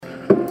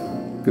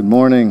Good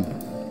morning.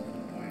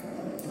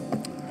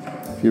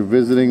 If you're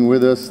visiting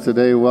with us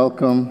today,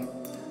 welcome.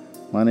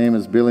 My name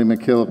is Billy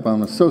McKillop.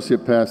 I'm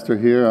associate pastor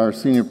here. Our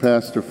senior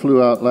pastor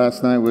flew out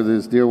last night with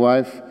his dear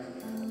wife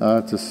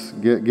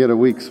to get a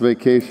week's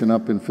vacation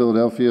up in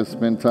Philadelphia,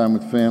 spend time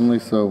with family,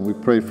 so we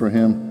pray for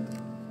him.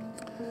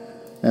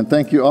 And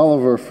thank you,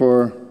 Oliver,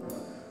 for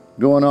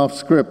going off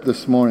script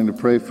this morning to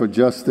pray for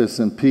justice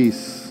and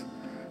peace.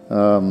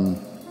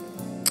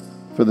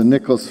 For the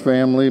Nichols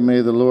family,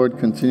 may the Lord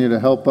continue to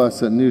help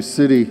us at New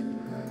City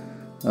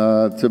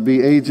to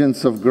be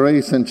agents of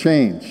grace and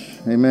change.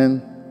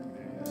 Amen.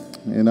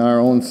 In our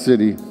own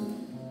city.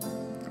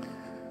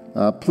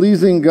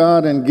 Pleasing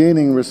God and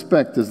gaining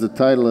respect is the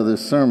title of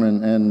this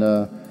sermon, and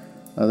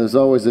there's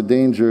always a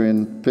danger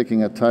in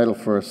picking a title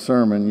for a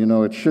sermon. You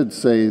know, it should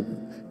say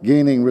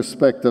gaining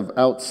respect of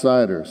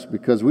outsiders,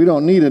 because we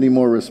don't need any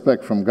more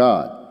respect from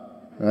God,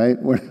 right?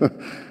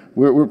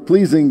 We're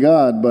pleasing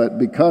God, but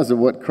because of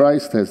what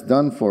Christ has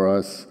done for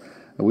us,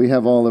 we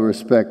have all the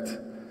respect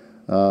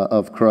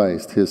of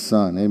Christ, His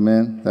Son.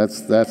 Amen?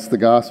 That's the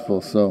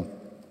gospel. So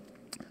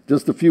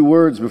just a few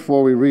words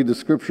before we read the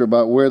scripture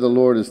about where the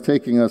Lord is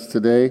taking us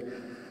today.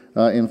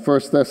 In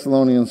 1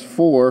 Thessalonians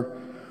 4,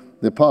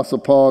 the Apostle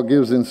Paul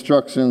gives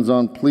instructions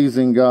on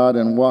pleasing God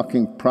and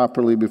walking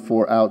properly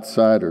before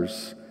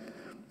outsiders.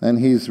 And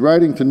he's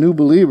writing to new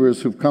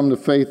believers who've come to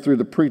faith through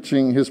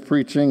his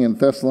preaching in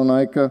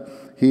Thessalonica.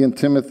 He and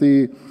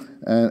Timothy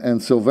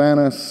and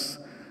Silvanus.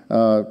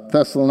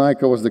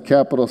 Thessalonica was the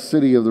capital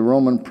city of the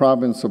Roman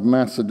province of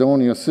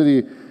Macedonia, a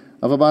city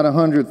of about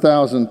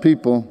 100,000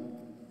 people.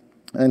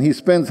 And he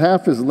spends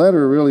half his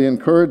letter really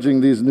encouraging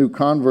these new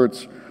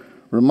converts,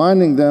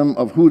 reminding them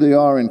of who they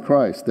are in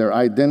Christ, their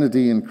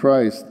identity in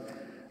Christ.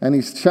 And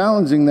he's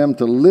challenging them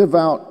to live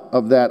out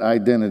of that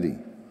identity,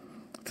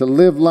 to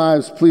live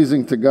lives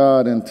pleasing to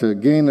God and to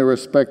gain the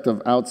respect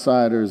of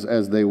outsiders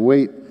as they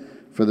wait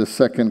for the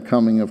second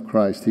coming of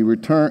Christ.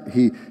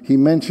 He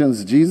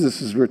mentions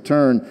Jesus'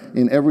 return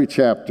in every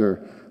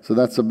chapter, so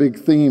that's a big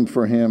theme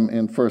for him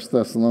in 1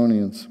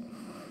 Thessalonians.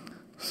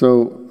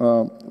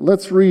 So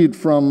let's read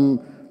from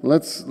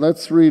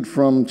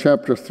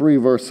chapter 3,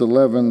 verse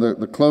 11,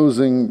 the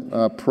closing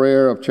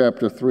prayer of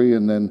chapter 3,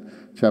 and then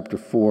chapter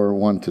 4,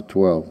 1 to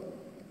 12.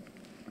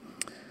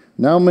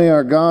 Now may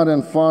our God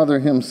and Father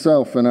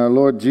Himself and our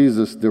Lord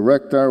Jesus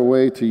direct our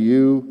way to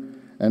you,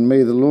 and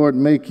may the Lord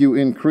make you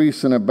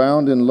increase and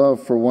abound in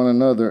love for one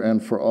another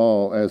and for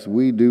all, as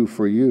we do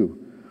for you,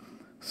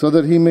 so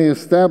that He may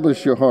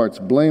establish your hearts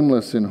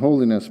blameless in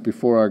holiness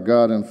before our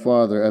God and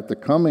Father at the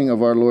coming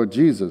of our Lord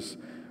Jesus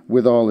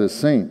with all His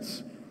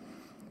saints.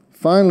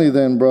 Finally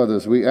then,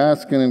 brothers, we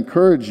ask and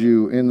encourage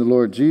you in the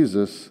Lord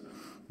Jesus,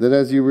 that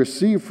as you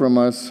receive from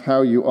us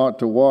how you ought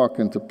to walk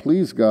and to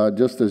please God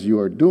just as you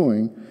are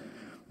doing,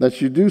 that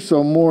you do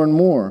so more and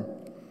more.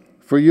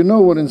 For you know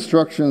what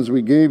instructions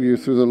we gave you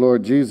through the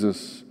Lord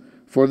Jesus.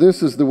 For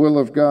this is the will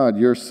of God,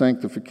 your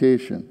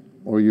sanctification,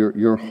 or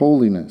your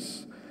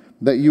holiness,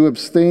 that you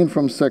abstain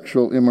from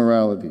sexual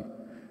immorality,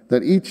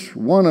 that each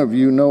one of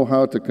you know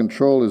how to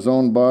control his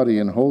own body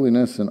in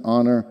holiness and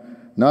honor,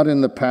 not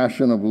in the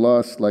passion of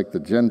lust like the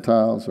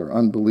Gentiles or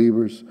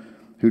unbelievers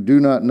who do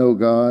not know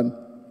God,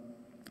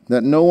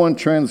 that no one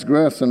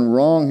transgress and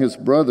wrong his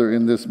brother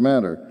in this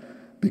matter,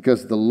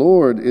 because the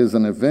Lord is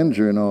an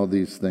avenger in all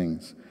these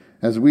things,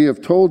 as we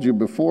have told you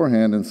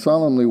beforehand and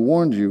solemnly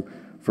warned you,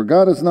 for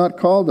God has not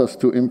called us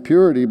to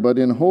impurity, but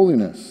in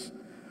holiness.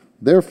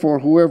 Therefore,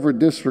 whoever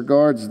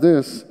disregards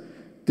this,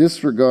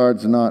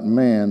 disregards not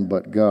man,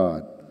 but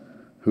God,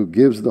 who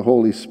gives the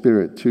Holy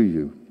Spirit to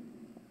you.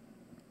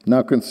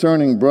 Now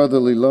concerning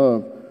brotherly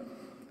love,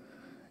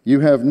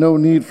 you have no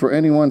need for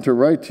anyone to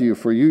write to you,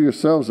 for you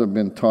yourselves have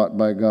been taught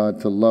by God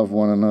to love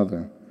one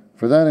another.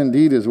 For that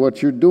indeed is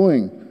what you're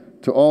doing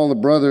to all the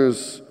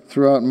brothers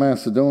throughout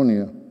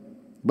Macedonia.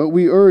 But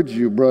we urge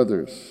you,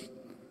 brothers,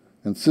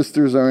 and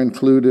sisters are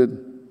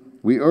included,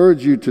 we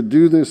urge you to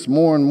do this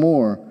more and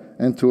more,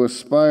 and to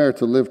aspire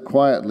to live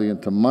quietly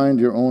and to mind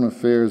your own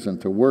affairs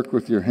and to work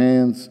with your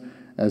hands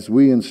as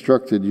we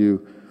instructed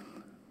you,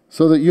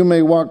 so that you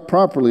may walk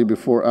properly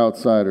before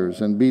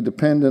outsiders and be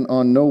dependent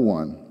on no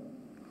one.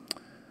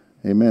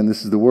 Amen.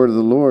 This is the word of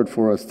the Lord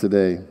for us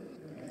today.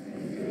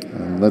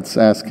 Let's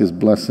ask His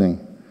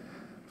blessing.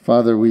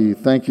 Father, we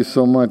thank you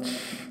so much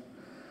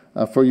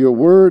for your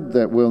word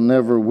that will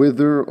never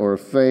wither or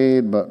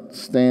fade, but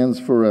stands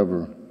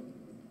forever.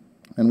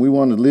 And we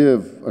want to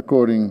live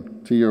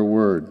according to your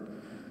word,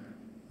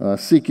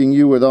 seeking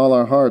you with all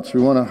our hearts.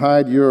 We want to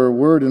hide your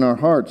word in our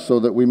hearts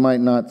so that we might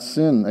not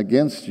sin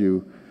against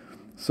you.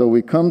 So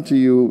we come to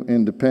you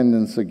in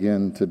dependence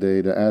again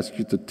today to ask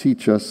you to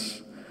teach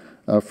us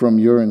from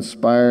your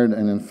inspired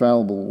and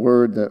infallible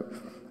word, that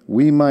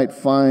we might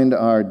find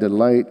our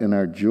delight and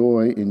our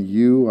joy in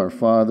you, our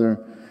Father,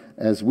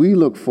 as we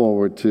look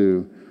forward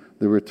to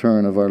the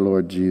return of our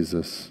Lord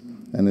Jesus.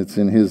 And it's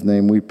in His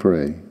name we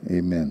pray.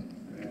 Amen.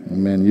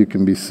 Amen. You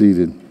can be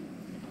seated.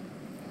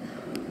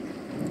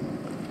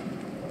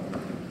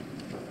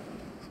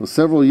 So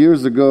several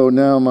years ago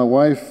now, my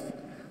wife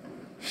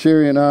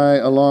Sherry and I,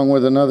 along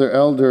with another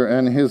elder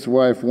and his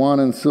wife, Juan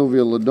and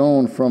Sylvia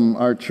Ladone from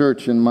our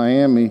church in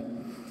Miami,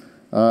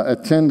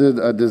 attended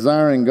a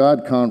Desiring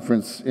God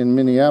conference in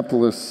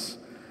Minneapolis,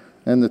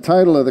 and the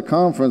title of the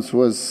conference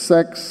was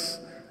Sex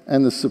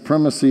and the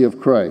Supremacy of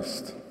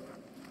Christ.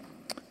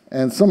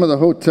 And some of the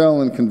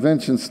hotel and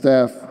convention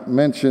staff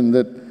mentioned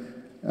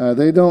that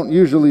they don't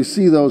usually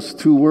see those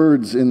two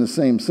words in the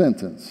same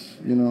sentence,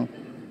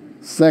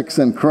 sex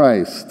and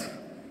Christ.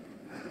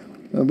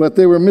 But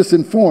they were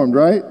misinformed,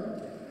 right?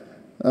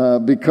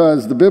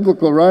 Because the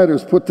biblical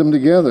writers put them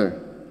together.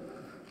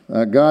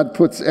 God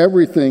puts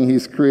everything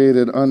He's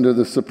created under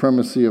the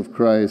supremacy of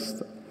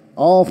Christ.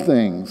 All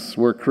things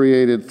were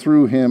created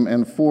through Him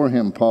and for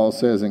Him, Paul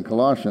says in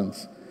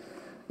Colossians.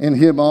 In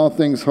Him all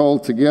things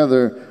hold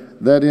together,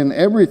 that in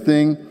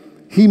everything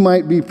He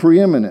might be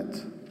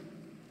preeminent.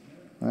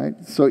 Right?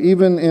 So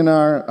even in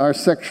our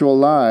sexual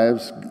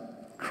lives,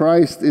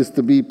 Christ is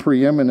to be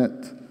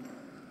preeminent.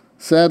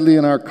 Sadly,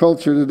 in our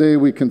culture today,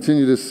 we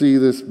continue to see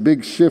this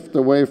big shift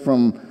away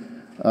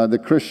from the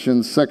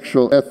Christian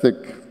sexual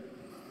ethic.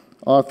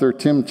 Author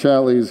Tim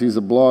Challies, he's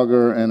a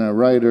blogger and a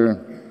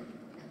writer.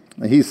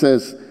 He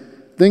says,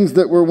 things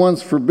that were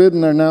once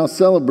forbidden are now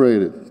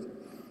celebrated.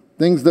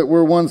 Things that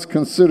were once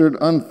considered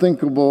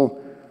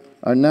unthinkable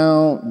are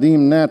now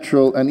deemed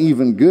natural and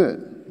even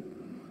good.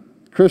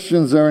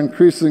 Christians are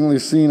increasingly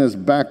seen as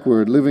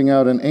backward, living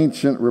out an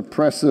ancient,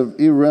 repressive,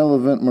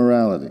 irrelevant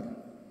morality.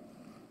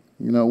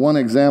 One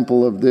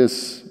example of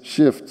this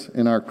shift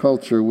in our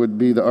culture would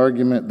be the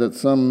argument that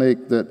some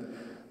make that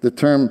the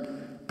term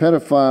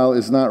pedophile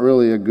is not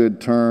really a good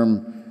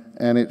term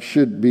and it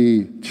should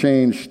be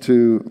changed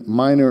to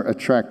minor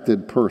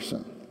attracted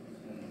person.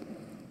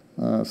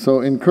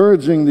 So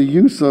encouraging the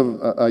use of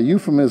a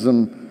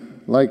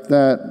euphemism like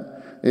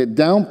that, it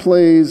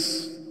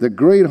downplays the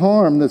great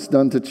harm that's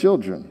done to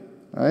children,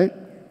 right?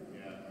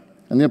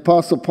 And the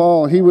Apostle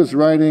Paul, he was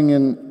writing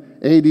in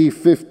AD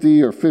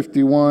 50 or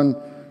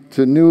 51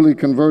 to newly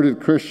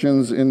converted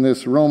Christians in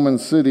this Roman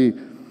city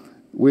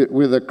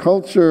with a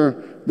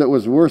culture that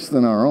was worse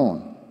than our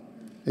own.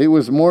 It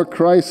was more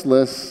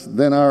Christless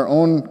than our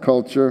own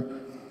culture.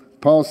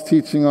 Paul's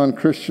teaching on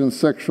Christian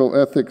sexual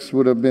ethics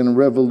would have been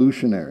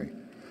revolutionary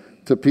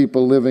to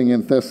people living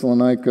in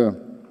Thessalonica.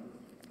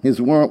 His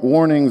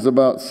warnings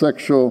about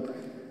sexual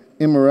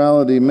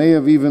immorality may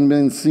have even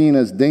been seen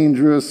as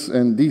dangerous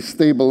and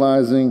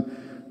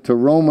destabilizing to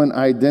Roman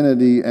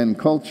identity and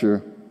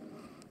culture.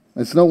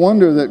 It's no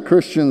wonder that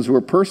Christians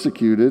were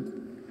persecuted.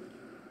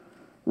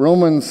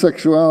 Roman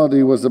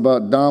sexuality was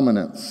about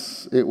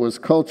dominance. It was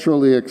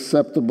culturally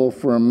acceptable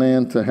for a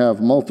man to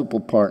have multiple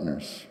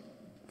partners.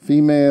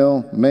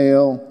 Female,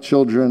 male,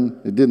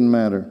 children, it didn't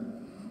matter.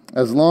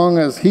 As long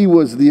as he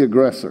was the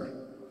aggressor.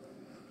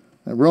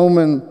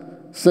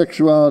 Roman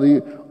sexuality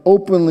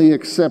openly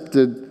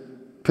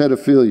accepted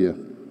pedophilia.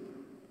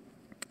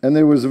 And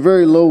there was a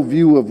very low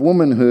view of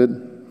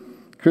womanhood.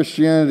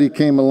 Christianity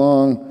came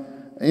along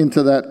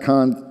into that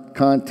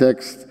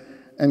context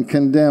and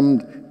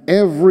condemned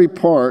every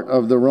part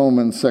of the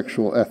Roman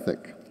sexual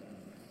ethic.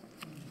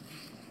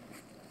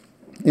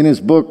 In his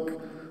book,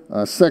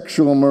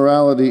 Sexual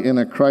Morality in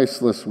a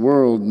Christless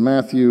World,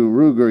 Matthew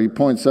Ruger, he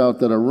points out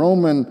that a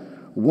Roman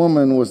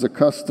woman was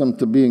accustomed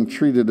to being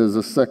treated as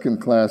a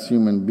second-class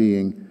human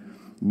being,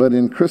 but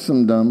in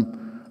Christendom,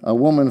 a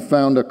woman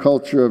found a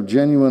culture of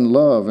genuine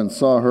love and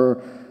saw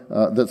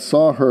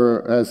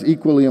her as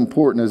equally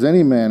important as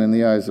any man in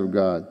the eyes of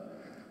God.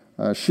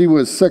 She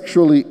was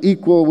sexually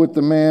equal with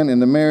the man in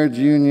the marriage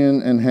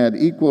union and had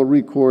equal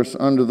recourse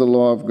under the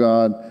law of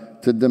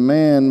God to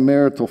demand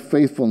marital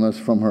faithfulness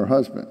from her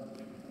husband.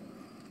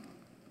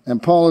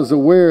 And Paul is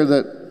aware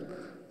that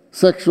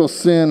sexual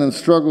sin and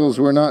struggles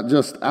were not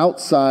just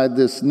outside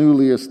this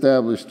newly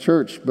established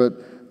church, but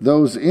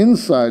those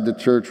inside the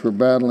church were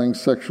battling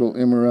sexual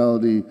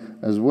immorality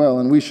as well.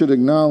 And we should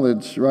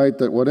acknowledge, right,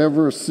 that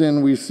whatever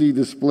sin we see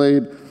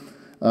displayed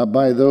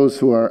by those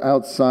who are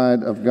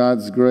outside of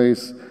God's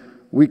grace,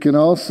 we can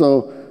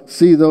also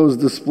see those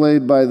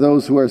displayed by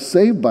those who are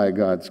saved by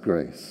God's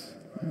grace.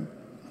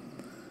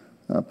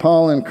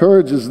 Paul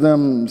encourages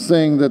them,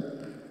 saying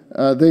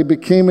that they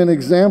became an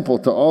example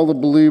to all the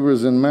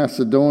believers in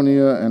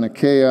Macedonia and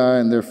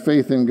Achaia, and their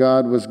faith in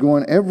God was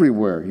going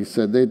everywhere. He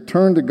said they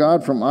turned to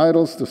God from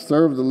idols to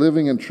serve the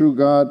living and true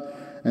God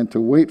and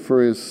to wait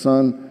for His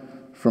Son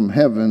from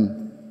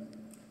heaven.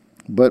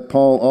 But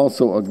Paul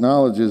also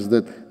acknowledges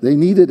that they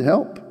needed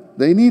help.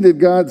 They needed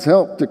God's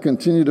help to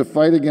continue to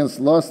fight against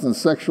lust and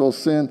sexual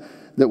sin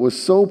that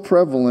was so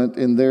prevalent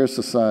in their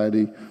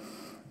society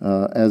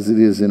as it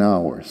is in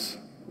ours.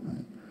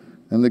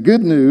 And the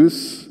good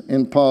news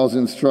in Paul's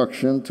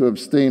instruction to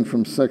abstain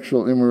from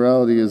sexual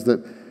immorality is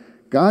that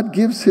God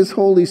gives His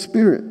Holy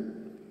Spirit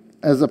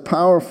as a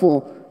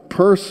powerful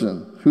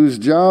person whose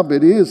job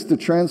it is to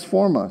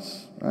transform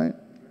us, right?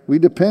 We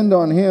depend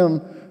on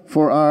Him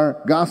for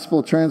our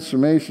gospel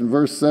transformation.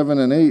 Verse 7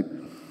 and 8.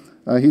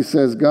 He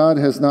says, God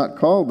has not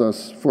called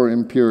us for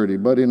impurity,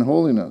 but in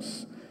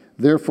holiness.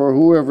 Therefore,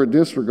 whoever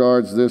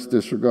disregards this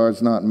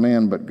disregards not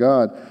man, but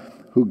God.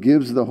 who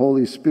gives the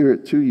Holy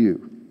Spirit to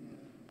you.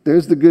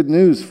 There's the good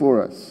news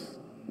for us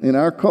in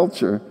our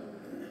culture,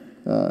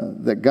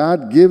 that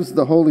God gives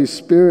the Holy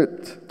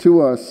Spirit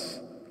to us.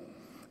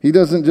 He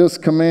doesn't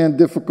just command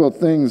difficult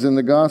things in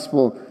the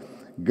gospel.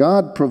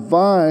 God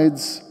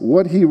provides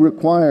what he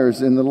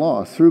requires in the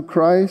law through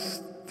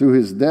Christ, through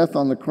his death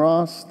on the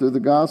cross, through the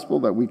gospel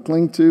that we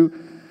cling to,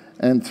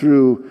 and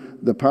through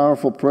the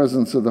powerful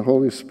presence of the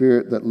Holy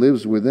Spirit that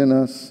lives within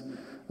us.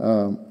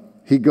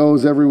 He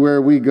goes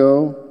everywhere we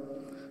go.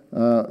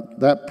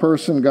 That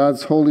person,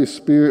 God's Holy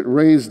Spirit,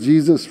 raised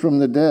Jesus from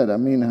the dead. I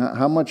mean,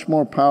 how much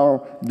more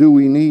power do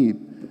we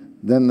need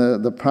than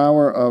the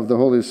power of the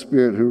Holy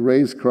Spirit who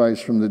raised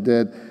Christ from the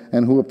dead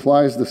and who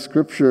applies the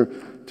Scripture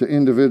to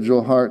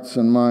individual hearts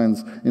and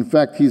minds? In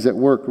fact, he's at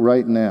work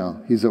right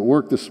now. He's at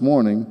work this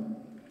morning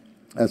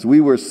as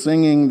we were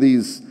singing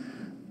these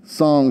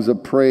songs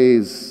of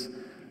praise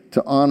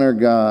to honor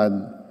God,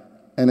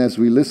 and as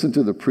we listen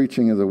to the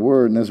preaching of the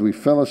Word, and as we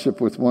fellowship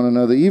with one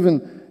another,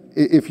 even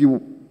if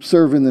you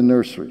serve in the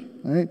nursery,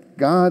 right?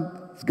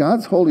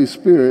 God's Holy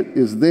Spirit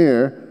is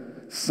there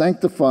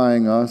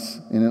sanctifying us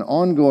in an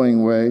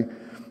ongoing way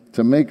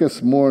to make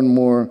us more and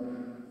more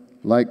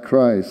like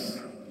Christ.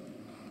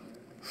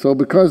 So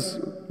because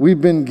we've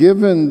been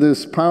given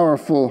this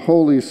powerful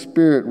Holy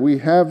Spirit, we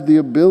have the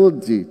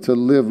ability to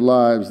live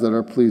lives that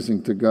are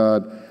pleasing to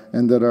God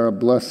and that are a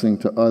blessing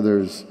to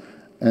others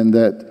and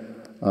that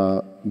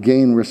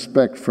gain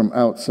respect from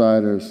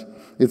outsiders.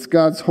 It's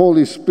God's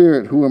Holy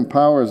Spirit who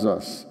empowers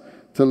us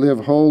to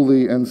live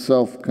holy and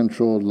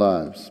self-controlled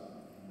lives.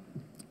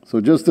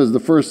 So just as the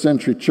first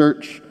century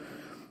church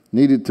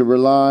needed to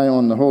rely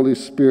on the Holy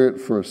Spirit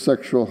for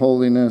sexual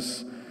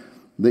holiness,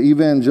 the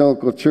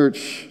evangelical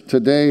church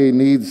today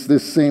needs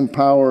this same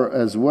power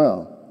as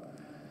well.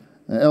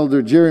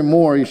 Elder Jerry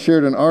Moore, he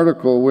shared an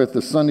article with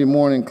the Sunday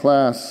morning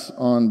class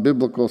on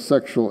biblical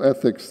sexual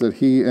ethics that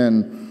he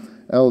and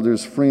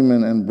Elders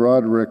Freeman and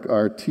Broderick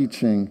are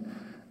teaching.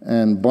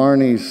 And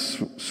Barney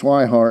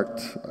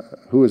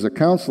Swihart, who is a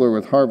counselor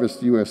with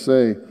Harvest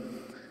USA,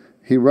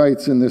 he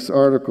writes in this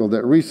article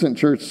that recent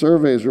church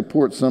surveys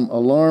report some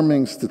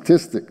alarming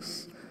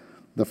statistics.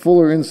 The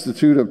Fuller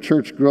Institute of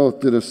Church Growth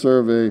did a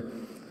survey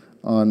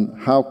on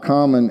how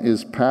common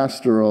is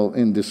pastoral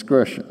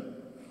indiscretion,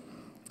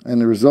 and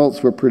the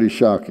results were pretty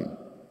shocking.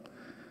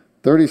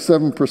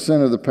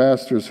 37% of the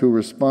pastors who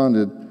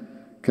responded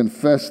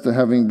confessed to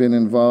having been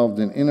involved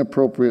in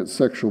inappropriate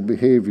sexual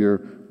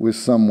behavior with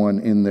someone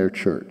in their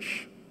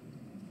church.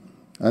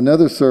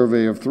 Another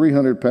survey of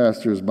 300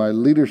 pastors by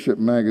Leadership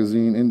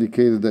magazine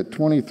indicated that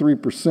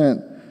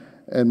 23%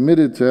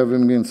 admitted to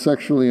having been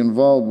sexually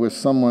involved with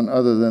someone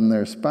other than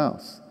their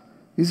spouse.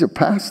 These are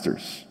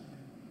pastors.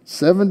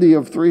 70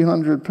 of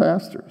 300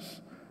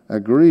 pastors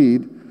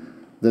agreed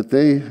that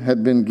they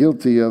had been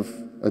guilty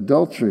of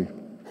adultery.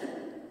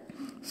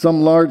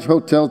 Some large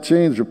hotel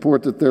chains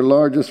report that their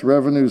largest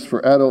revenues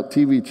for adult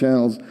TV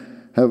channels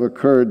have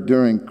occurred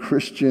during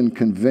Christian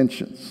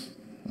conventions.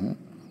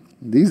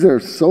 These are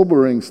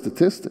sobering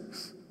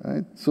statistics,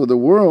 right? So the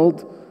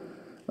world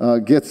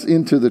gets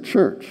into the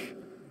church.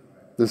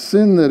 The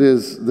sin that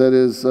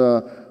is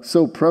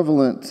so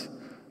prevalent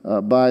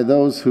by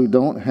those who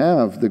don't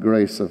have the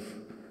grace of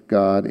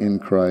God in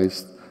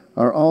Christ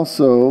are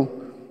also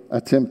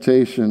a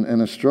temptation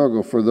and a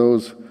struggle for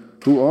those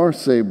who are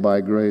saved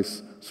by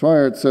grace.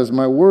 Swihart says,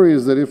 "My worry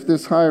is that if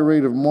this high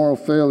rate of moral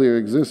failure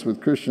exists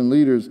with Christian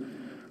leaders,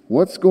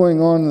 what's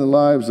going on in the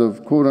lives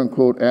of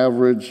quote-unquote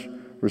average,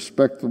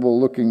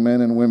 respectable-looking men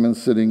and women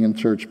sitting in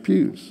church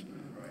pews?"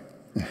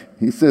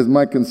 He says,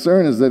 "My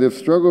concern is that if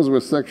struggles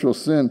with sexual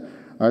sin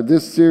are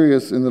this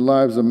serious in the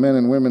lives of men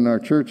and women in our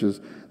churches,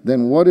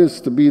 then what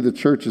is to be the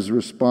church's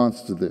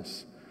response to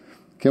this?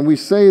 Can we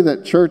say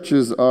that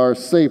churches are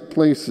safe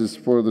places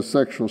for the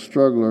sexual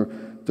struggler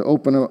to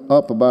open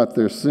up about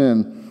their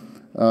sin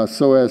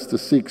so as to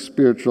seek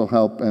spiritual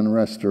help and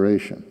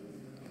restoration?"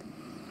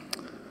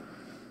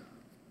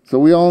 So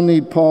we all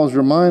need Paul's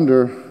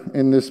reminder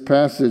in this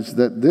passage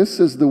that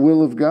this is the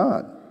will of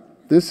God.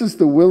 This is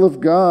the will of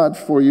God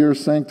for your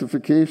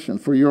sanctification,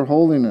 for your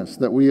holiness,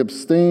 that we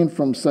abstain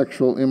from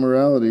sexual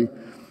immorality.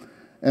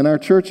 And our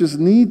churches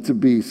need to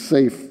be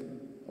safe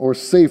or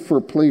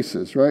safer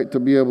places, right, to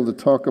be able to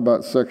talk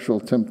about sexual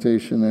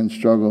temptation and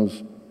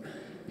struggles.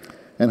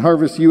 And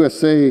Harvest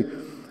USA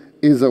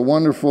is a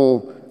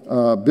wonderful,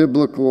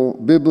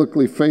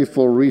 biblically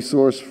faithful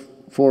resource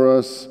for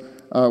us.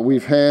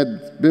 We've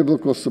had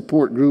biblical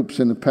support groups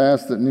in the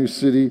past at New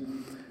City,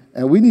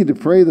 and we need to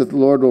pray that the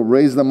Lord will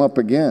raise them up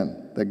again,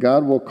 that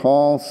God will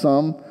call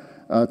some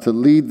to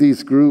lead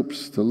these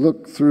groups, to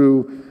look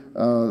through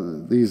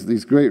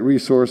these great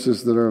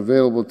resources that are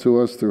available to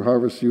us through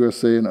Harvest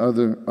USA and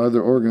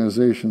other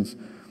organizations.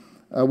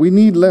 We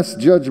need less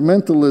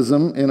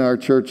judgmentalism in our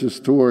churches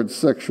towards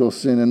sexual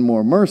sin and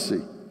more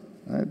mercy,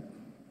 right?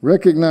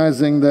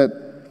 Recognizing that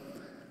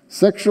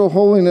sexual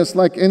holiness,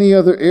 like any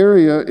other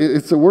area,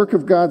 it's a work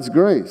of God's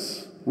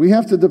grace. We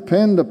have to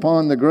depend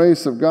upon the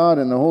grace of God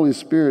and the Holy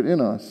Spirit in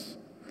us.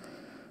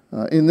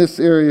 In this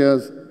area,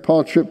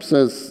 Paul Tripp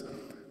says,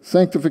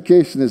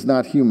 Sanctification is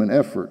not human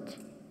effort.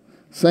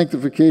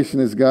 Sanctification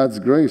is God's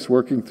grace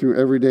working through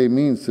everyday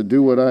means to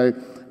do what I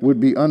would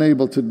be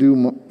unable to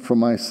do for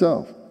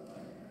myself.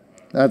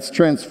 That's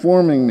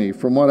transforming me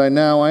from what I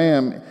now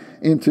am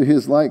into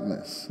his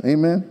likeness.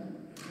 Amen?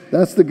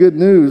 That's the good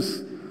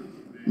news,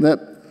 that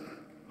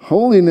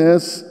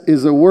holiness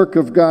is a work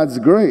of God's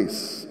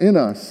grace in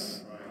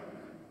us.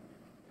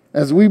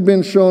 As we've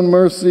been shown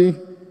mercy,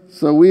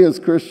 so we as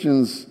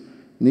Christians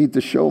need to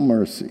show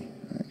mercy.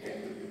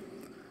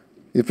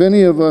 If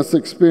any of us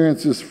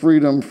experiences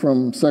freedom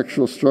from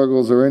sexual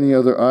struggles or any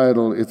other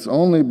idol, it's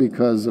only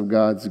because of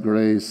God's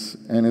grace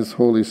and his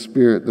Holy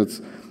Spirit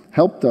that's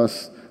helped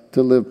us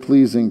to live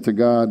pleasing to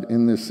God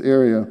in this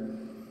area.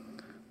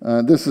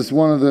 This is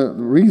one of the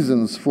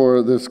reasons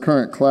for this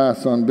current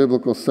class on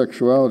biblical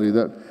sexuality,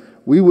 that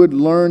we would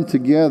learn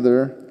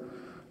together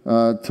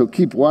to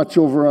keep watch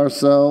over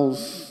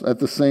ourselves, at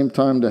the same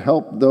time to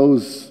help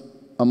those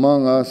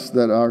among us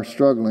that are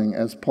struggling,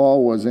 as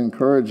Paul was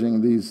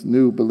encouraging these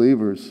new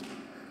believers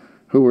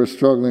who were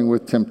struggling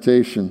with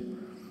temptation.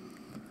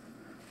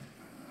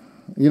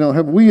 You know,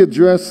 have we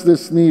addressed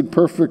this need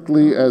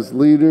perfectly as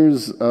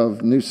leaders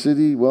of New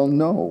City? Well,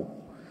 no.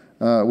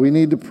 We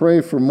need to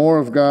pray for more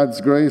of God's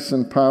grace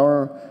and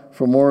power,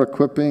 for more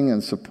equipping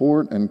and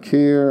support and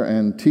care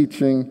and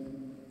teaching.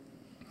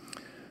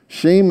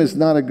 Shame is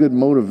not a good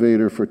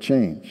motivator for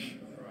change,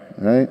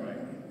 right?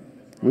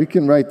 We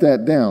can write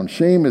that down.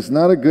 Shame is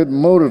not a good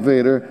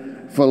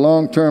motivator for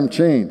long-term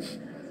change.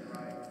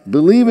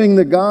 Believing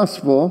the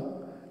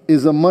gospel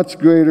is a much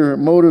greater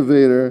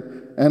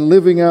motivator, and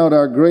living out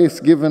our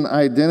grace-given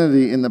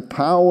identity in the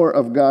power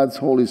of God's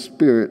Holy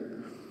Spirit,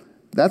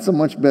 that's a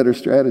much better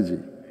strategy.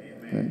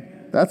 Okay?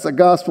 That's a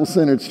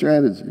gospel-centered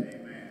strategy.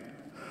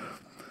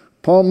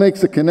 Paul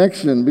makes a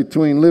connection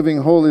between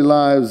living holy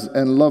lives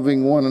and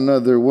loving one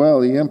another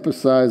well. He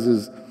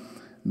emphasizes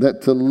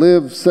that to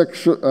live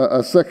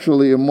a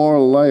sexually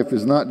immoral life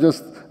is not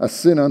just a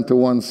sin unto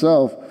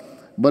oneself,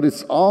 but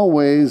it's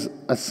always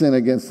a sin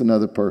against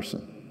another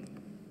person.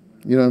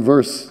 You know, in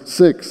verse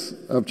 6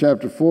 of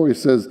chapter 4, he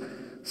says,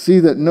 "See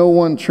that no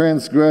one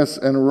transgress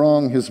and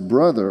wrong his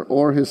brother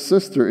or his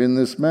sister in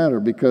this matter,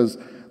 because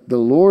the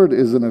Lord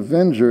is an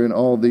avenger in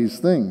all these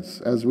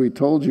things, as we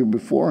told you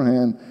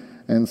beforehand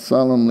and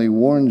solemnly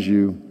warned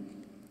you."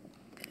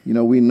 You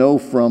know, we know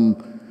from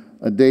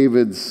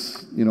David's,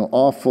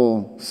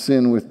 awful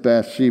sin with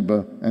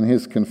Bathsheba and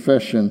his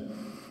confession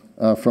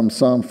from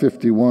Psalm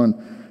 51,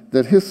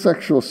 that his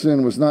sexual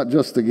sin was not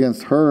just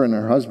against her and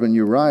her husband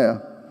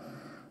Uriah,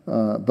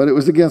 but it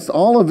was against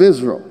all of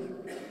Israel.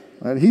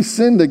 Right? He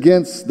sinned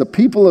against the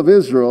people of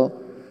Israel,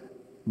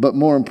 but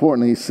more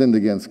importantly, he sinned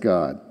against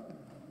God.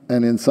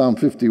 And in Psalm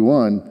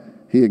 51,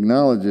 he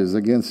acknowledges,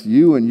 "Against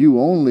you and you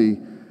only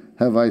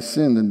have I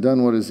sinned and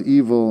done what is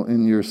evil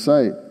in your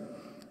sight."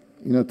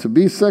 You know, to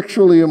be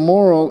sexually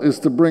immoral is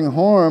to bring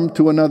harm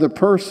to another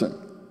person.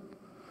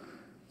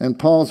 And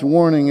Paul's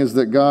warning is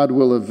that God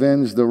will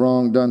avenge the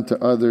wrong done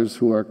to others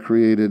who are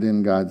created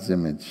in God's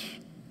image.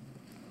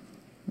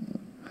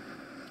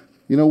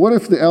 You know, what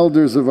if the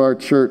elders of our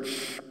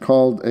church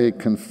called a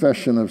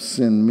confession of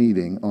sin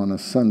meeting on a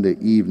Sunday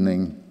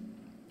evening,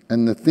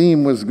 and the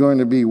theme was going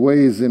to be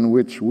ways in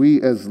which we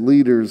as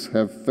leaders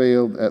have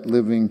failed at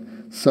living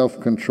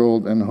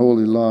self-controlled and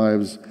holy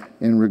lives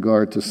in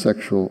regard to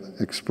sexual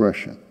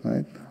expression,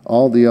 right?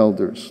 All the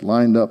elders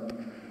lined up,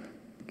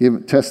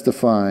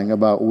 testifying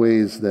about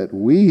ways that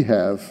we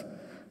have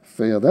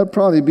failed. That'd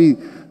probably be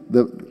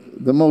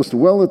the most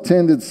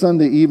well-attended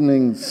Sunday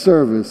evening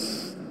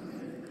service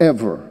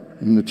ever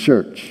in the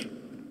church.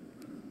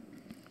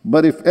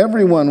 But if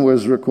everyone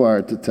was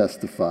required to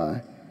testify,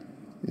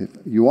 if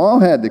you all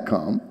had to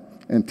come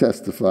and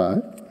testify,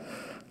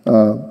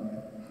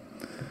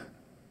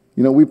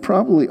 we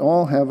probably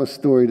all have a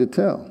story to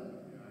tell.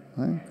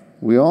 Right?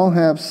 We all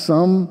have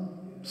some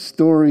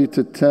story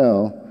to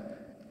tell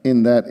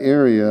in that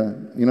area.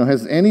 You know,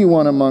 has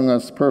anyone among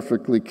us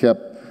perfectly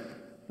kept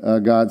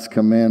God's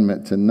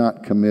commandment to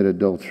not commit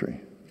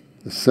adultery?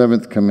 The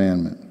seventh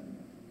commandment.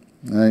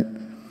 Right?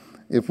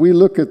 If we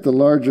look at the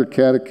larger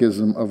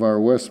catechism of our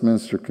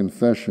Westminster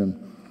Confession,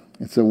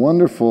 it's a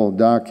wonderful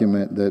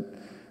document that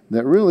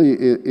really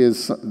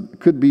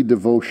could be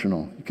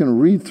devotional. You can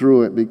read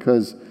through it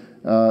because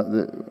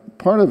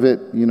part of it,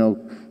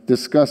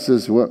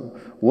 discusses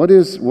what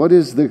is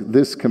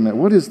this command?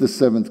 What is the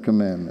seventh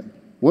commandment?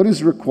 What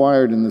is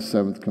required in the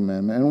seventh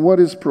commandment? And what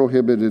is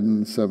prohibited in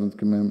the seventh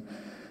commandment?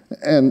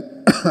 And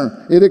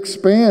it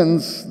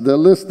expands the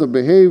list of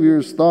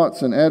behaviors,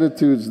 thoughts, and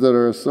attitudes that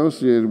are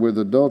associated with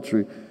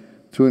adultery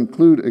to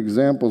include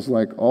examples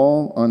like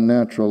all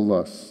unnatural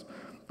lusts,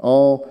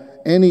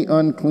 any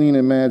unclean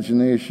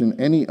imagination,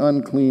 any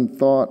unclean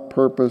thought,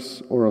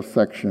 purpose, or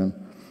affection,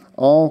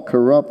 all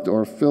corrupt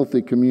or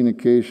filthy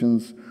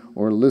communications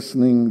or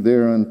listening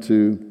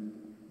thereunto.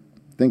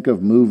 Think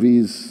of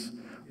movies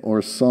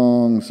or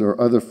songs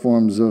or other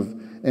forms of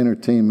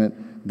entertainment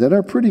that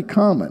are pretty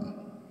common.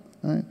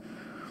 Right?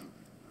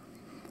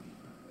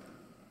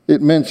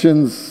 It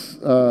mentions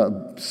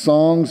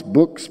songs,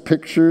 books,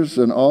 pictures,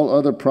 and all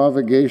other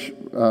provocations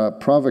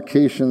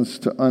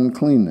to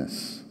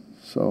uncleanness.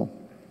 So,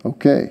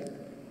 okay.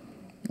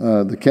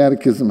 The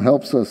Catechism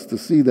helps us to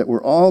see that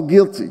we're all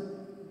guilty.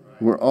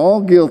 We're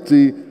all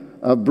guilty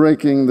of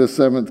breaking the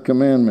seventh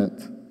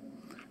commandment.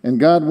 And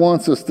God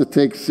wants us to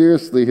take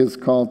seriously his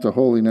call to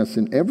holiness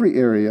in every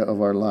area of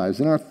our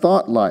lives, in our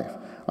thought life,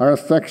 our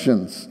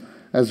affections,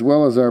 as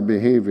well as our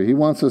behavior. He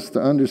wants us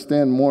to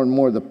understand more and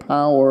more the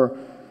power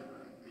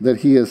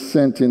that he has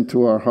sent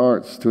into our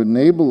hearts to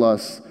enable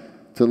us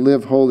to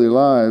live holy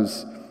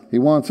lives. He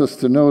wants us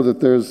to know that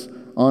there's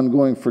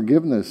ongoing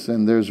forgiveness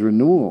and there's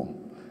renewal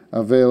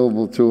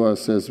available to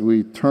us as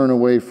we turn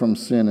away from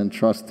sin and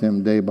trust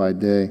him day by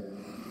day.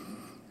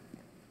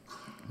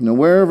 You know,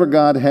 wherever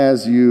God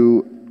has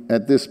you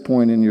at this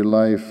point in your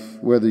life,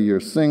 whether you're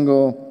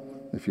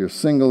single, if you're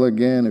single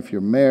again, if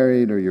you're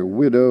married or you're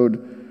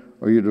widowed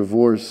or you're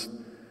divorced,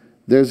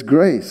 there's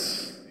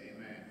grace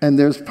and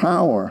there's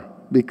power,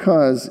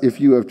 because if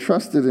you have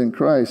trusted in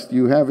Christ,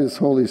 you have his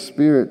Holy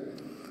Spirit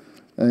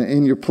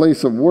in your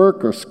place of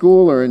work or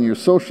school or in your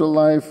social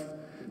life,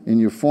 in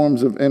your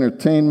forms of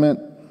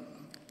entertainment.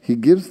 He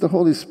gives the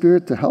Holy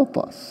Spirit to help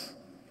us.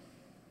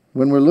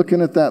 When we're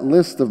looking at that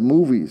list of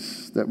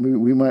movies that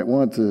we might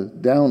want to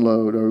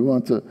download or we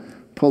want to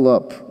pull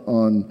up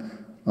on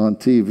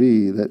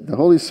TV, that the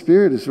Holy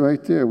Spirit is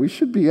right there. We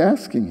should be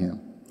asking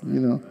him, you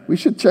know. We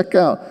should check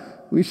out.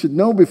 We should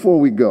know before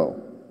we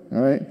go, all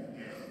right?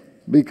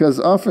 Because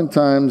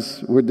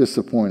oftentimes we're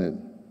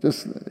disappointed.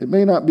 It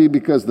may not be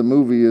because the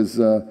movie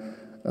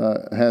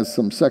has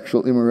some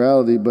sexual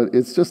immorality, but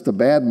it's just a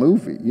bad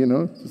movie, you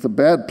know. It's a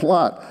bad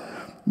plot.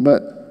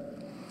 But,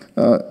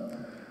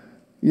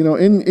 you know,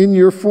 in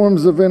your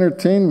forms of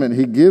entertainment,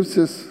 he gives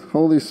his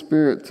Holy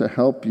Spirit to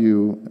help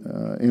you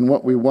in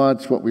what we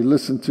watch, what we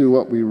listen to,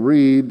 what we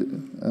read.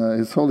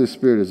 His Holy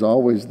Spirit is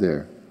always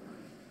there.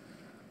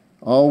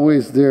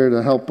 Always there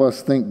to help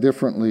us think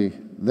differently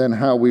than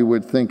how we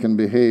would think and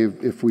behave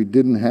if we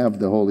didn't have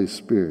the Holy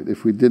Spirit,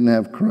 if we didn't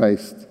have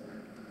Christ.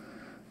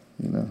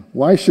 You know,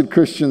 why should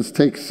Christians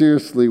take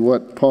seriously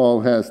what Paul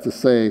has to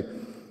say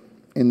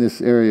in this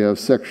area of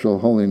sexual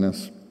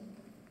holiness?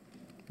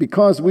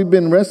 Because we've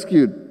been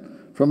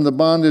rescued from the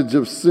bondage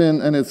of sin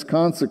and its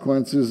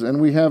consequences,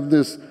 and we have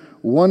this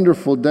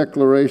wonderful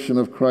declaration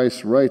of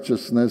Christ's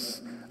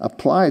righteousness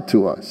applied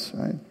to us,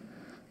 right?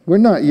 We're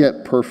not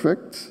yet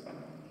perfect,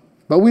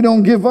 but we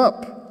don't give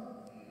up.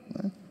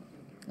 Right?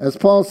 As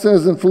Paul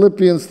says in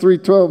Philippians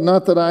 3:12,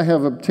 not that I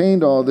have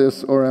obtained all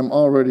this or am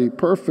already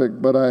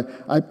perfect, but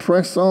I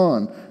press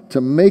on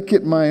to make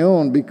it my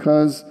own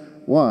because,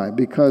 why?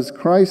 Because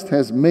Christ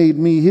has made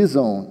me his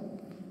own.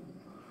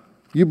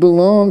 You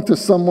belong to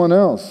someone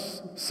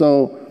else.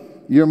 So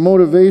your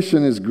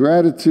motivation is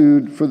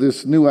gratitude for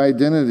this new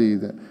identity,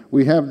 that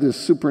we have this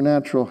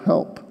supernatural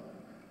help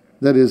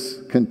that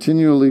is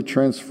continually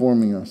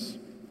transforming us.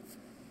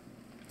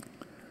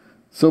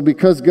 So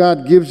because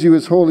God gives you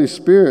his Holy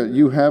Spirit,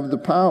 you have the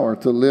power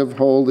to live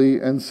holy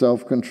and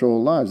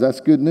self-controlled lives.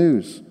 That's good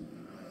news.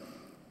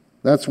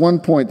 That's one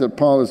point that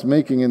Paul is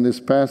making in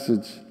this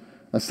passage.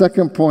 A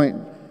second point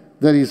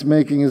that he's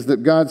making is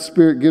that God's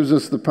Spirit gives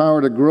us the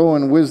power to grow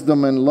in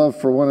wisdom and love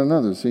for one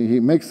another. See, he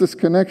makes this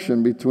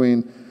connection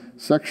between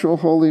sexual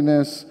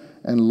holiness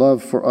and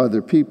love for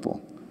other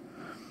people.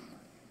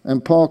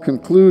 And Paul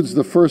concludes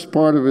the first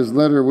part of his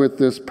letter with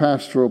this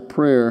pastoral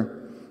prayer.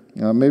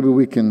 Maybe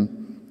we can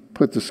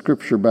put the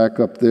scripture back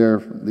up there,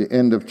 the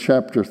end of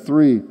chapter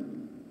 3.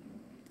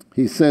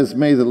 He says,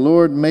 may the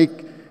Lord make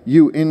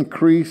you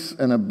increase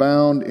and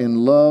abound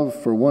in love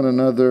for one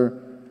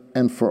another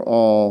and for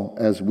all,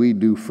 as we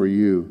do for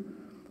you,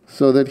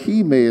 so that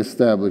he may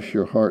establish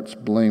your hearts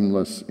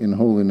blameless in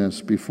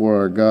holiness before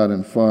our God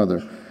and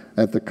Father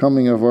at the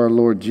coming of our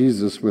Lord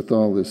Jesus with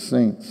all his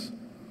saints.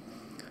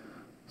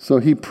 So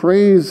he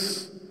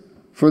prays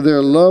for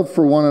their love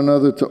for one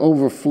another to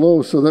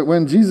overflow, so that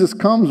when Jesus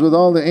comes with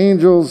all the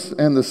angels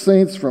and the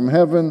saints from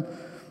heaven,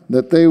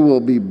 that they will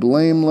be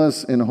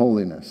blameless in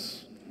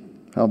holiness.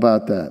 How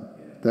about that?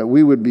 That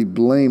we would be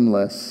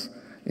blameless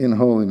in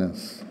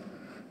holiness.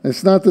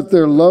 It's not that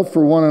their love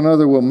for one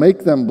another will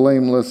make them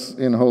blameless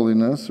in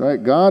holiness,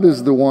 right? God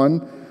is the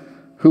one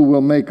who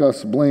will make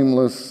us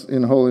blameless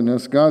in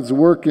holiness. God's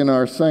work in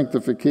our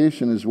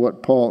sanctification is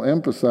what Paul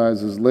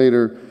emphasizes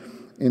later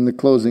in the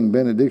closing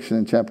benediction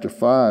in chapter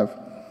 5,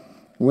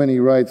 when he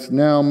writes,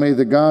 now may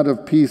the God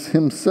of peace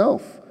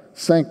himself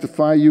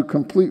sanctify you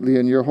completely,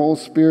 and your whole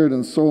spirit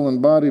and soul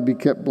and body be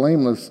kept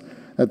blameless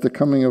at the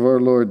coming of our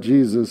Lord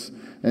Jesus.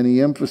 And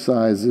he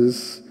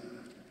emphasizes,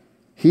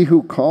 he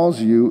who calls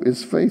you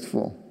is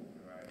faithful.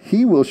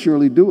 He will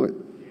surely do it.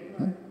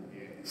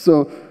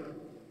 So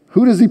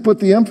who does he put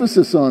the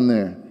emphasis on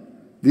there?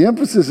 The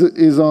emphasis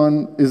is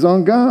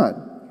on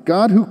God.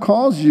 God who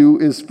calls you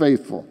is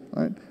faithful.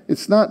 Right?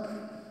 It's not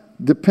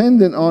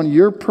dependent on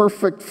your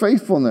perfect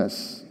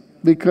faithfulness,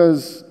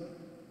 because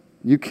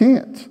you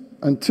can't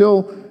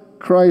until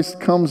Christ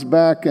comes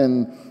back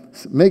and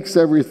makes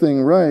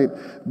everything right.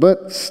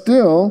 But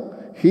still,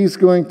 He's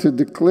going to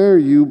declare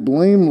you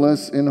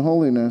blameless in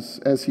holiness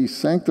as he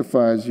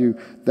sanctifies you.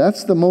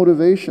 That's the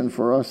motivation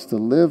for us to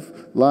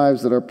live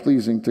lives that are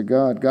pleasing to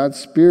God. God's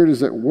Spirit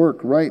is at work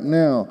right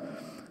now,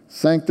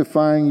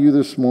 sanctifying you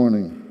this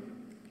morning.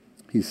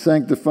 He's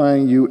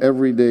sanctifying you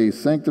every day,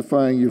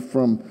 sanctifying you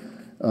from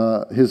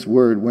his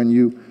word. When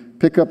you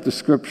pick up the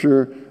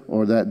scripture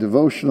or that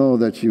devotional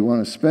that you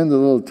want to spend a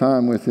little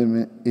time with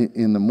him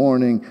in the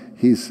morning,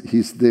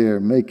 he's there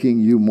making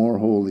you more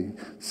holy,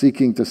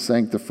 seeking to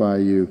sanctify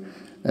you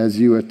as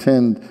you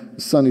attend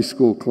a Sunday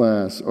school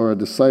class or a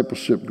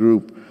discipleship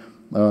group.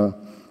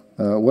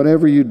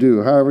 Whatever you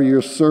do, however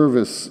your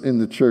service in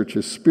the church,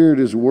 his Spirit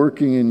is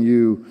working in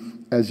you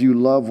as you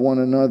love one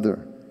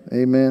another.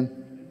 Amen.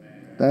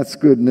 That's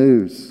good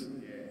news.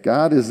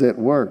 God is at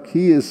work.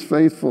 He is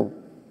faithful.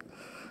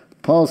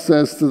 Paul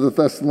says to the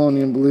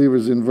Thessalonian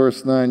believers in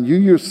verse 9, you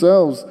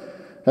yourselves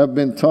have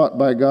been taught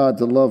by God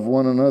to love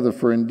one another,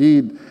 for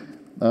indeed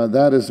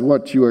that is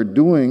what you are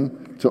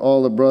doing to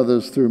all the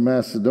brothers through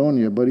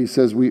Macedonia. But he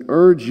says, we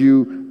urge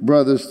you,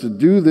 brothers, to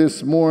do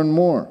this more and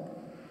more.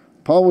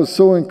 Paul was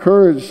so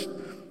encouraged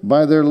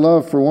by their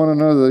love for one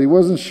another that he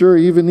wasn't sure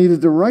he even needed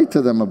to write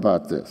to them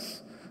about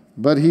this.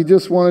 But he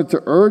just wanted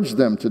to urge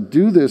them to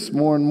do this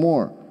more and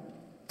more,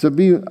 to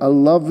be a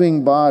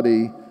loving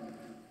body,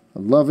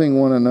 loving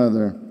one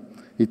another.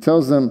 He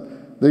tells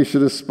them they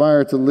should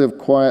aspire to live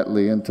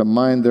quietly and to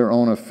mind their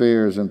own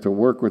affairs and to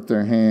work with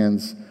their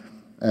hands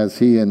as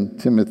he and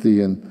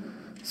Timothy and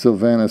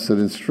Silvanus had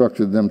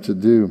instructed them to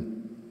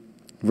do.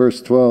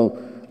 Verse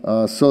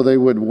 12, so they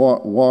would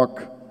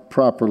walk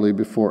properly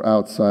before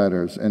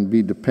outsiders and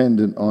be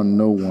dependent on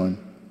no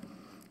one.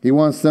 He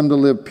wants them to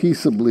live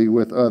peaceably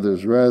with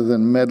others rather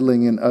than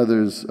meddling in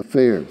others'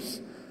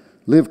 affairs.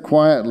 Live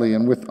quietly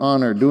and with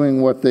honor,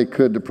 doing what they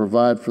could to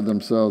provide for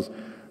themselves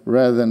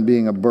rather than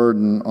being a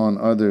burden on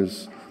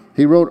others.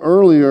 He wrote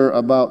earlier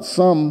about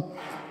some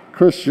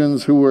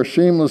Christians who were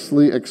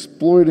shamelessly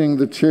exploiting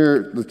the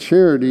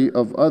charity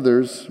of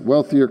others,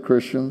 wealthier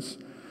Christians.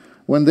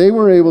 When they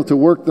were able to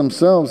work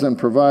themselves and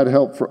provide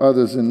help for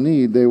others in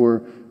need, they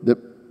were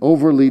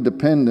overly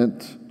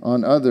dependent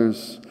on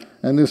others.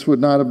 And this would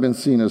not have been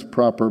seen as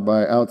proper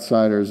by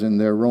outsiders in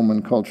their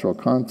Roman cultural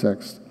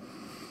context.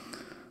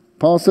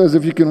 Paul says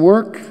if you can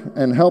work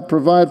and help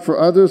provide for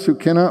others who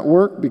cannot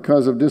work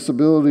because of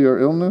disability or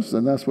illness,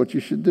 then that's what you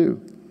should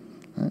do.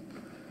 Right?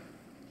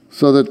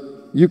 So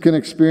that you can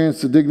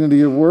experience the dignity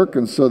of work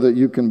and so that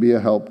you can be a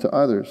help to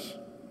others.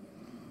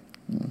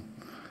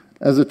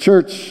 As a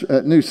church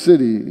at New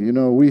City,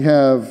 we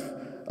have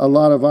a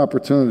lot of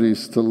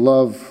opportunities to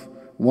love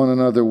one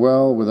another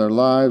well with our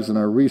lives and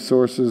our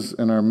resources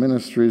and our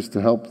ministries to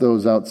help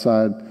those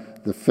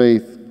outside the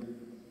faith.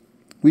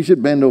 We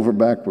should bend over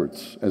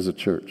backwards as a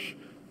church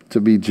to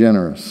be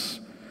generous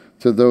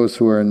to those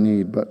who are in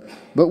need.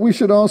 But we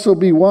should also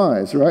be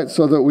wise, right?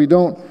 So that we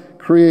don't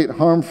create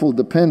harmful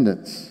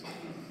dependence.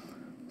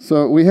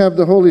 So we have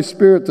the Holy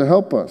Spirit to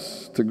help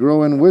us to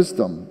grow in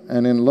wisdom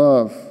and in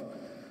love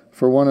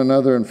for one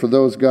another and for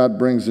those God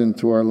brings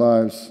into our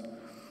lives.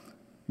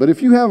 But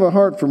if you have a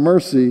heart for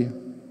mercy,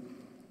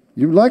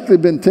 you've likely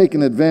been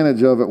taken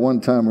advantage of at one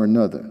time or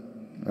another,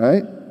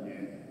 right?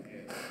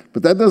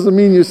 But that doesn't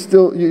mean you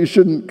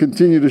shouldn't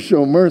continue to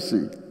show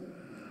mercy,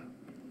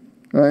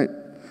 right?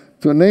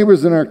 To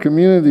neighbors in our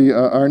community,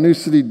 our New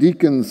City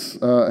deacons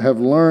have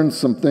learned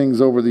some things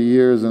over the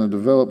years and have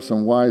developed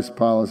some wise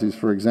policies.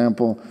 For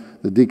example,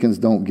 the deacons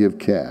don't give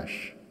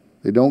cash.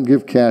 They don't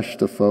give cash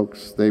to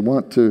folks. They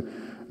want to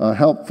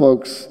help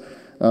folks.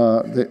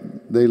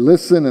 They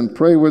listen and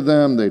pray with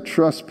them. They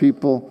trust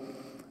people.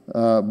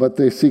 But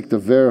they seek to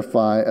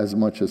verify as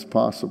much as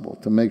possible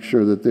to make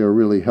sure that they're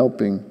really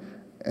helping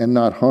and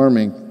not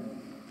harming.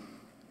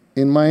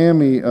 In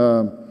Miami,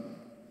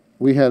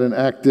 we had an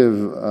active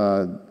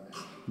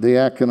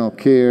diaconal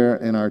care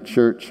in our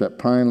church at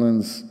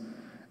Pinelands,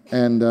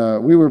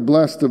 and we were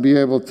blessed to be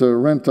able to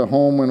rent a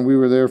home when we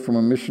were there from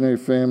a missionary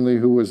family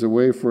who was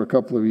away for a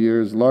couple of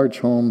years, large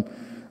home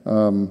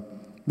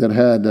that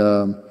had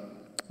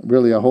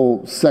really a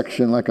whole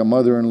section, like a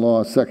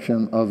mother-in-law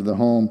section of the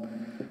home.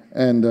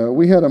 And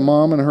we had a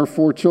mom and her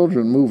 4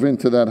 children move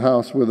into that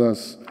house with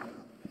us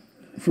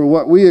for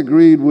what we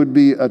agreed would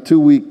be a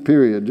 2-week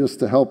period just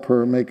to help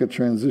her make a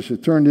transition.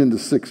 It turned into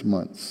 6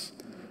 months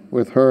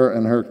with her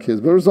and her kids,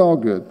 but it was all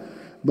good.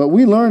 But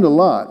we learned a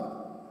lot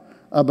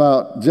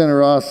about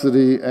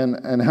generosity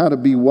and how to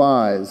be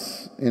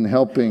wise in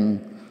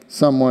helping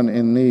someone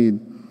in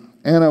need.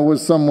 Anna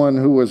was someone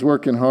who was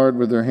working hard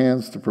with her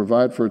hands to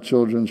provide for her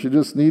children. She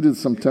just needed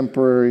some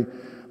temporary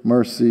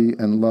mercy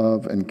and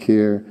love and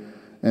care.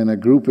 And a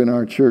group in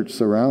our church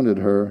surrounded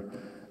her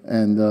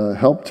and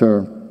helped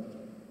her.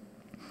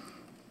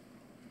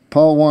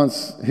 Paul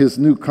wants his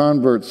new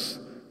converts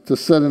to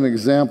set an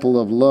example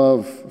of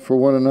love for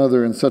one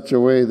another in such a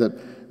way that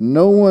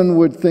no one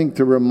would think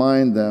to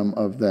remind them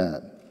of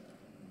that.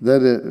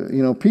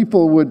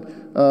 People would,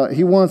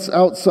 he wants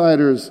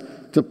outsiders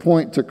to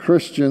point to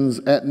Christians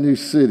at New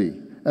City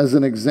as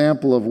an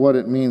example of what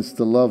it means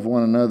to love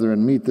one another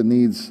and meet the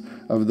needs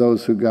of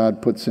those who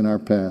God puts in our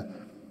path.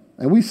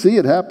 And we see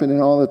it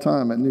happening all the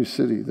time at New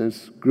City.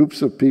 There's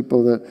groups of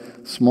people,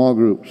 small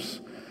groups,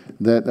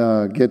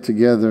 that get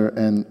together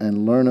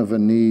and learn of a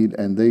need,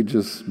 and they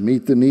just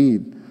meet the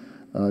need,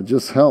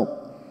 just help.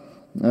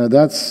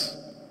 That's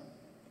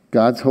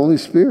God's Holy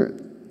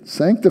Spirit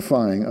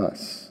sanctifying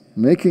us,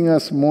 making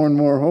us more and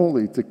more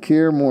holy, to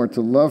care more,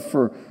 to love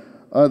for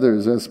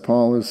others, as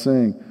Paul is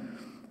saying.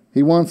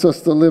 He wants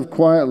us to live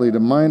quietly, to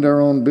mind our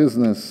own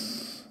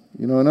business.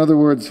 In other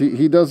words,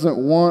 he doesn't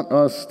want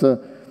us to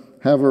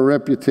have a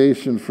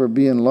reputation for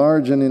being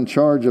large and in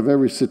charge of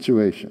every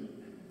situation.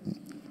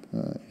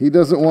 He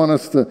doesn't want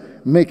us to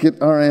make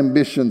it our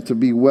ambition to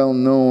be well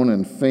known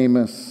and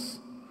famous.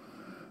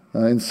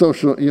 If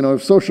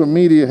social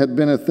media had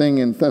been a thing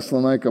in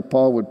Thessalonica,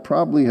 Paul would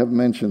probably have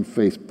mentioned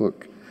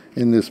Facebook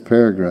in this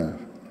paragraph.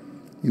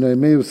 He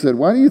may have said,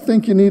 "Why do you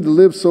think you need to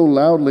live so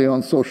loudly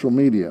on social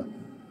media?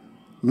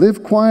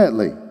 Live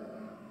quietly."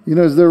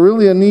 Is there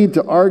really a need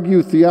to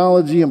argue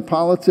theology and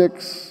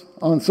politics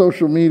on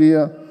social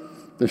media,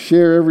 to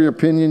share every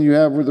opinion you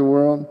have with the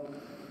world?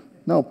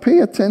 No, pay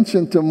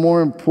attention to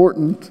more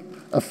important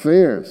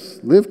affairs.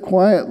 Live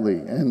quietly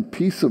and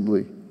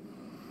peaceably.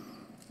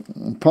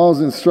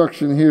 Paul's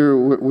instruction here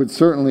would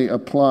certainly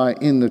apply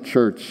in the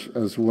church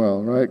as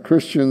well, right?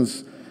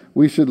 Christians,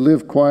 we should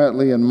live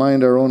quietly and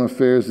mind our own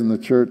affairs in the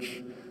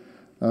church.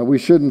 We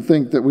shouldn't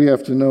think that we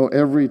have to know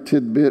every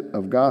tidbit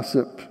of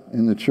gossip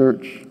in the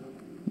church.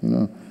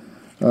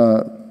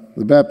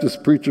 The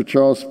Baptist preacher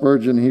Charles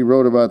Spurgeon, he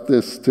wrote about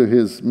this to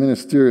his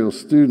ministerial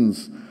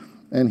students,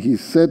 and he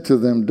said to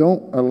them,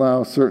 "Don't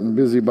allow certain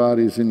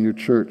busybodies in your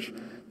church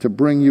to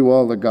bring you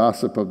all the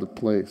gossip of the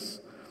place.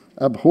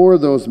 Abhor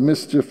those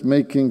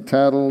mischief-making,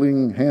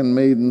 tattling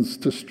handmaidens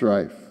to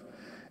strife.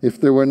 If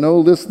there were no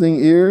listening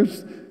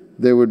ears,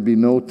 there would be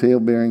no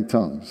tale-bearing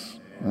tongues."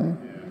 Right?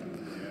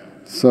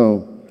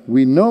 So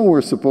we know we're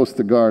supposed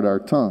to guard our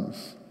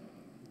tongues,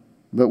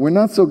 but we're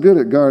not so good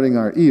at guarding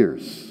our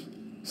ears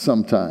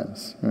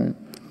sometimes, right?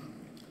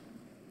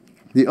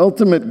 The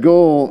ultimate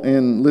goal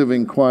in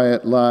living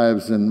quiet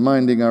lives and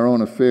minding our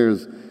own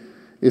affairs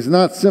is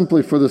not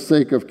simply for the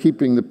sake of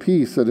keeping the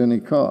peace at any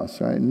cost,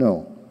 right?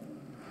 No.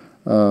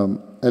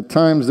 At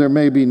times there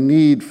may be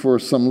need for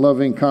some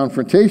loving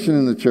confrontation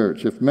in the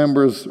church if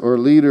members or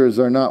leaders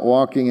are not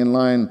walking in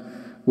line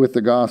with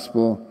the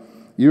gospel.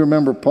 You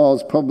remember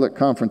Paul's public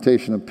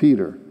confrontation of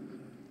Peter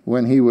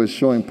when he was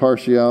showing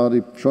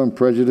partiality, showing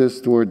prejudice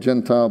toward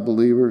Gentile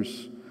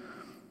believers.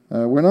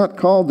 We're not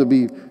called to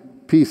be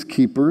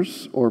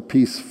peacekeepers or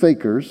peace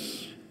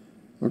fakers.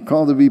 We're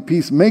called to be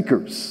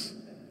peacemakers,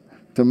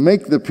 to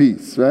make the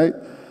peace, right?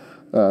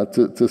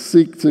 To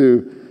seek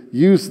to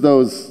use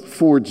those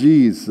 4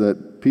 G's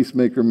that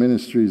Peacemaker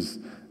Ministries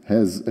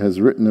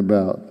has written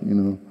about.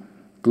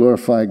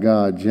 Glorify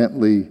God,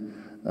 gently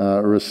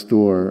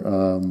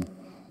restore,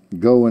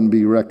 go and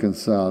be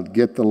reconciled,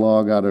 get the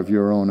log out of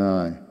your own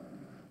eye.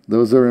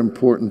 Those are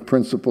important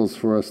principles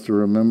for us to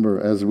remember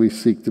as we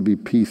seek to be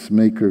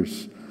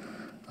peacemakers.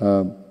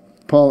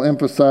 Paul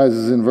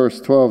emphasizes in verse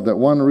 12 that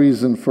one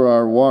reason for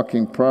our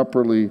walking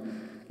properly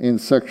in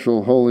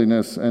sexual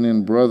holiness and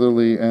in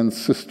brotherly and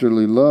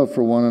sisterly love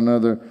for one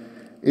another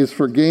is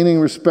for gaining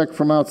respect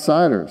from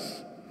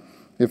outsiders.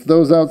 If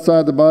those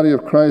outside the body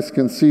of Christ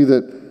can see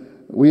that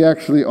we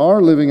actually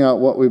are living out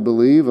what we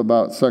believe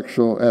about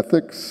sexual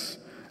ethics,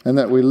 and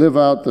that we live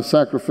out the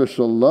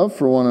sacrificial love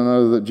for one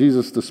another that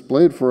Jesus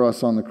displayed for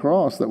us on the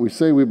cross, that we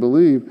say we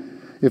believe,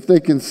 if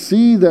they can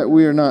see that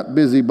we are not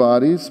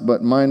busybodies,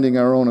 but minding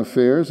our own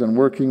affairs and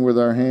working with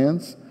our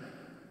hands,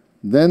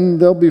 then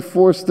they'll be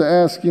forced to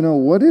ask,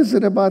 what is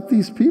it about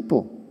these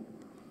people?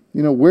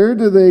 Where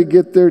do they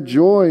get their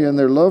joy and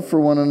their love for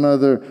one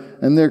another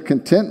and their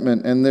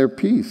contentment and their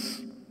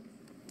peace?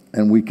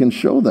 And we can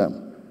show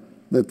them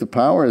that the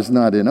power is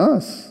not in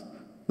us.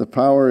 The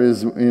power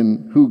is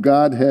in who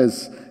God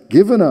has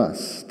given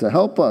us to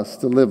help us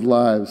to live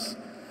lives.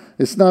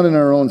 It's not in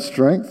our own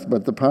strength,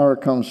 but the power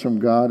comes from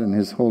God and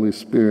His Holy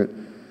Spirit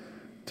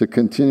to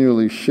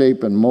continually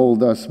shape and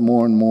mold us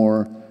more and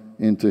more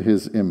into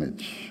His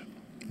image.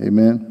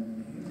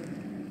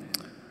 Amen.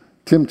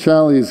 Tim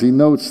Challies, he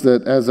notes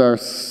that as our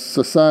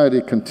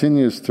society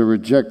continues to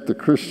reject the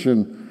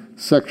Christian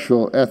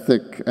sexual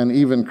ethic and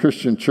even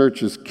Christian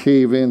churches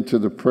cave into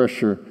the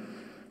pressure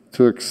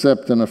to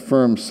accept and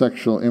affirm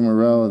sexual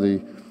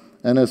immorality,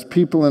 and as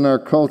people in our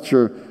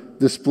culture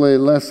display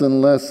less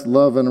and less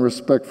love and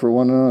respect for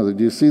one another.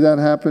 Do you see that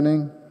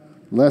happening?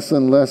 Less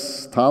and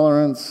less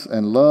tolerance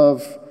and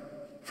love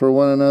for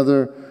one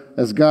another.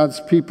 As God's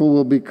people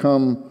will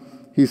become,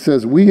 he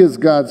says, we as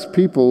God's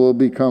people will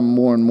become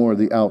more and more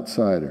the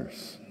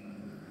outsiders.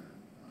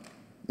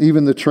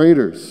 Even the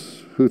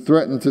traitors who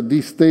threaten to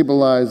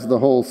destabilize the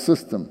whole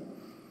system.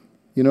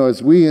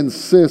 As we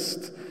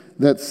insist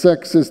that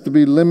sex is to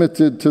be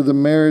limited to the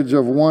marriage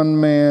of one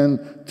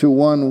man to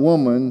one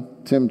woman,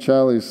 Tim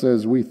Challies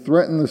says, we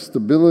threaten the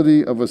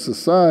stability of a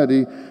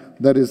society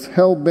that is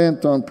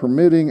hell-bent on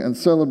permitting and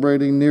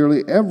celebrating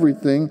nearly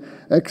everything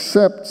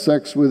except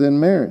sex within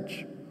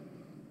marriage.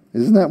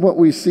 Isn't that what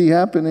we see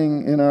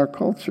happening in our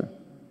culture?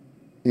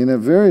 In a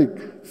very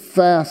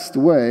fast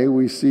way,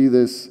 we see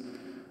this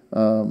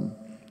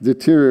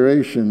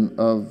deterioration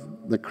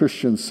of the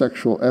Christian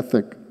sexual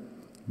ethic.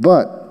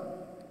 But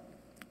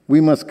we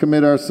must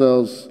commit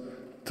ourselves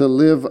to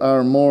live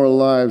our moral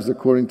lives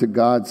according to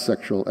God's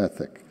sexual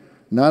ethic,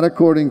 not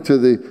according to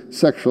the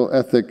sexual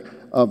ethic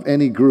of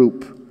any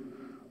group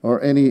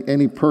or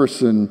any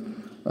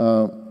person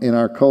in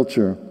our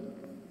culture.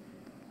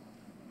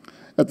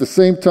 At the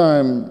same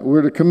time,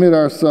 we're to commit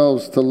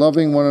ourselves to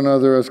loving one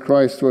another as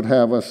Christ would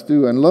have us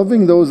do, and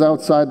loving those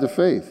outside the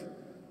faith.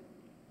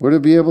 We're to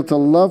be able to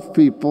love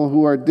people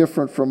who are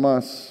different from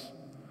us,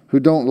 who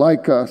don't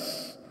like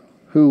us,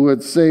 who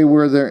would say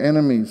we're their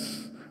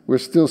enemies. We're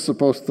still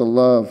supposed to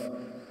love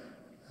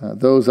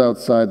those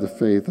outside the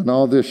faith, and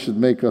all this should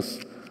make us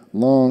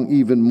long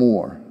even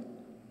more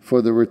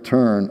for the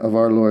return of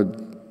our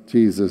Lord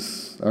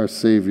Jesus, our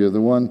Savior,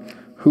 the one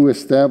who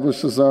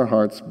establishes our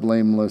hearts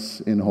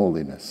blameless in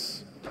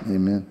holiness.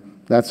 Amen.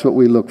 That's what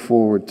we look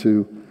forward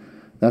to.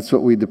 That's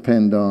what we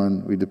depend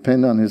on. We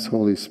depend on His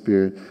Holy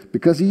Spirit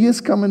because He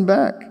is coming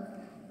back,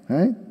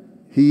 right?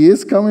 He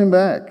is coming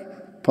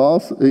back.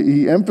 Paul,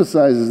 he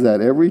emphasizes that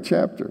every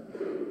chapter.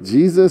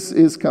 Jesus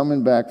is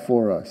coming back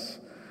for us,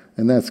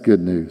 and that's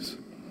good news.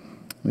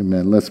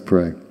 Amen. Let's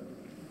pray.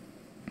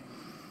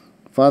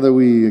 Father,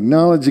 we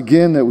acknowledge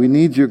again that we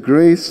need your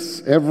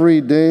grace every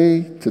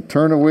day to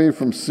turn away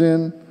from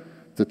sin,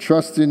 to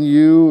trust in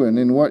you and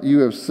in what you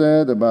have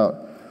said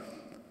about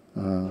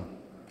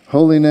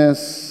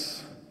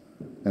holiness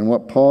and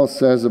what Paul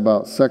says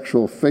about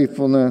sexual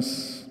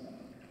faithfulness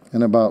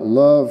and about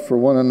love for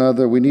one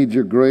another. We need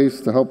your grace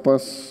to help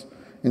us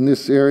in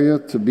this area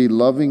to be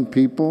loving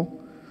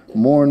people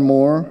more and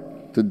more,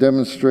 to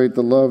demonstrate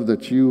the love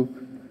that you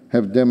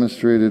have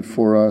demonstrated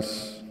for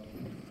us,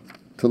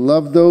 to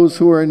love those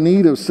who are in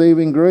need of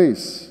saving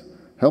grace.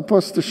 Help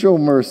us to show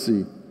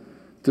mercy,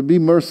 to be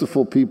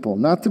merciful people,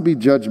 not to be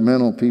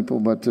judgmental people,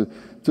 but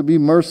to be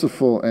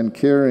merciful and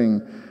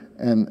caring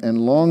and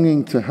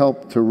longing to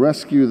help to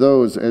rescue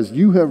those as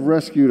you have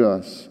rescued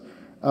us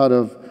out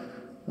of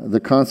the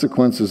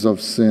consequences of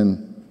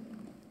sin.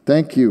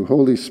 Thank you,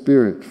 Holy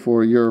Spirit,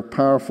 for your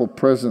powerful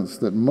presence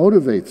that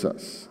motivates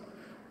us,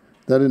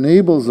 that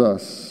enables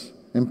us,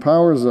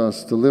 empowers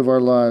us to live our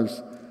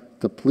lives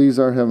to please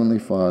our Heavenly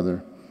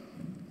Father.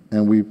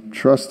 And we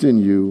trust in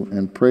you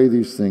and pray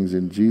these things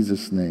in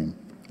Jesus' name.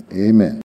 Amen.